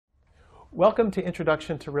Welcome to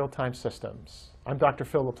Introduction to Real-Time Systems. I'm Dr.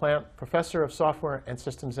 Phil LaPlante, Professor of Software and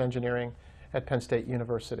Systems Engineering at Penn State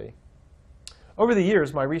University. Over the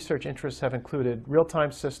years, my research interests have included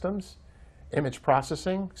real-time systems, image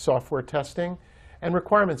processing, software testing, and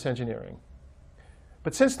requirements engineering.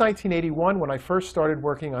 But since 1981, when I first started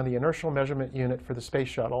working on the inertial measurement unit for the space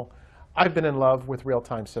shuttle, I've been in love with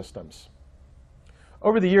real-time systems.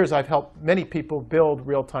 Over the years, I've helped many people build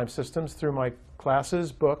real-time systems through my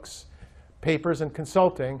classes, books, papers, and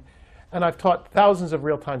consulting, and I've taught thousands of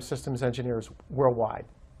real-time systems engineers worldwide.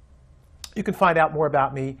 You can find out more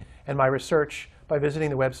about me and my research by visiting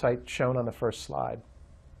the website shown on the first slide.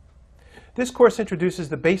 This course introduces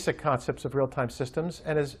the basic concepts of real-time systems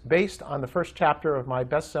and is based on the first chapter of my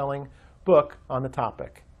best-selling book on the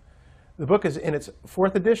topic. The book is in its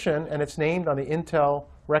 4th edition, and it's named on the Intel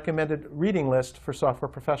recommended reading list for software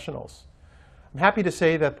professionals. I'm happy to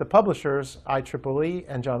say that the publishers, IEEE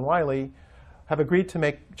and John Wiley, have agreed to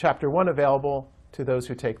make Chapter 1 available to those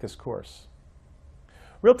who take this course.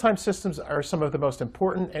 Real-time systems are some of the most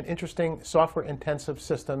important and interesting software-intensive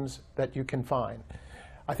systems that you can find.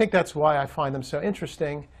 I think that's why I find them so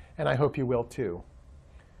interesting, and I hope you will too.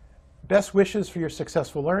 Best wishes for your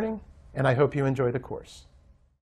successful learning, and I hope you enjoy the course.